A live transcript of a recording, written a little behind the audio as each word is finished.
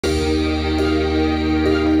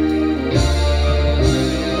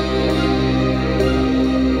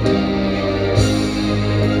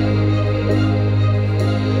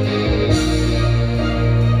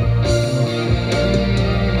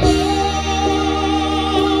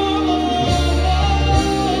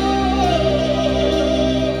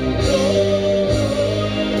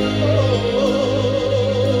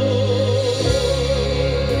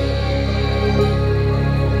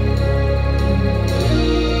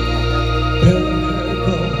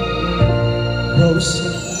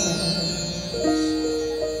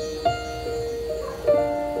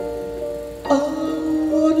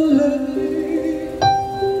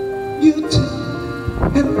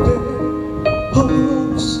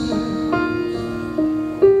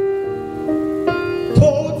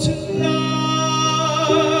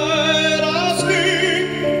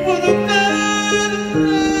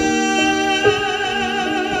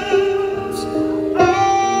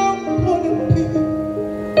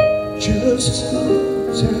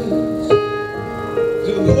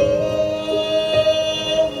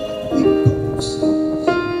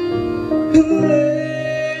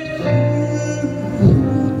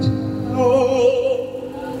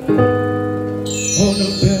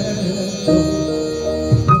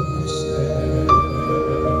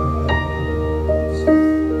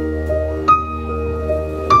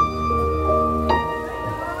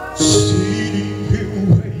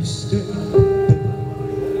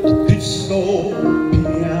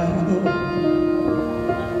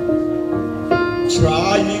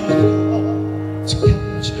Trying hard to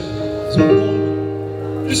capture the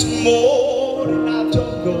moment. This morning I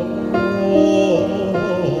don't know,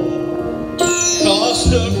 'cause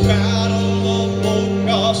the battle of all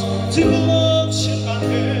costs too much in my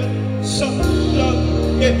head. Some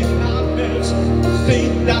love and happiness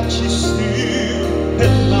think that you're still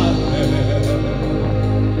in my head.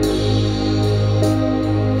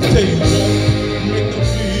 They won't make a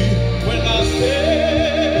feel when I say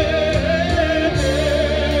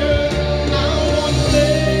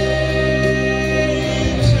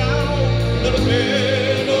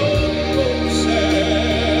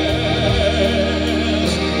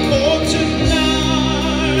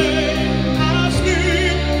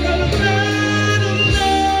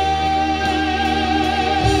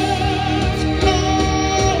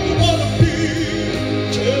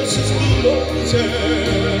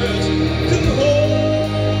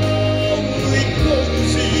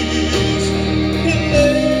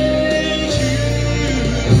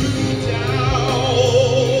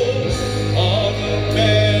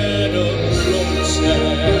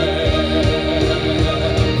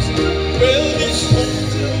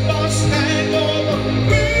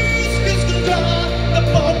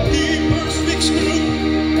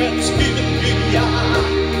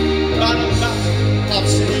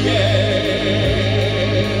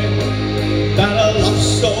that I love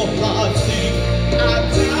so hard, think I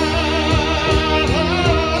die.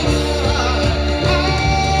 I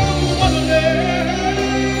wanna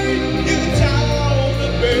lay you down the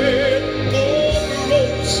bed of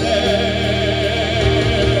roses.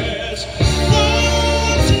 Oh,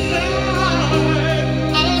 tonight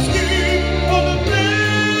I'll scream for the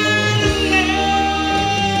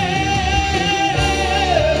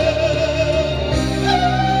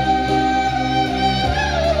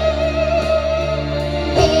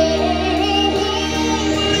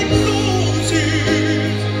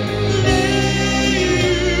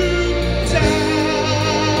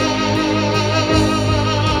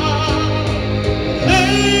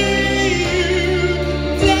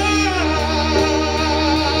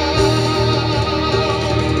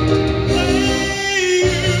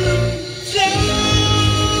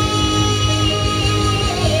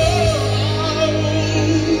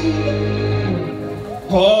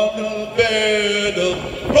on the bed of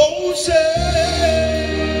roses.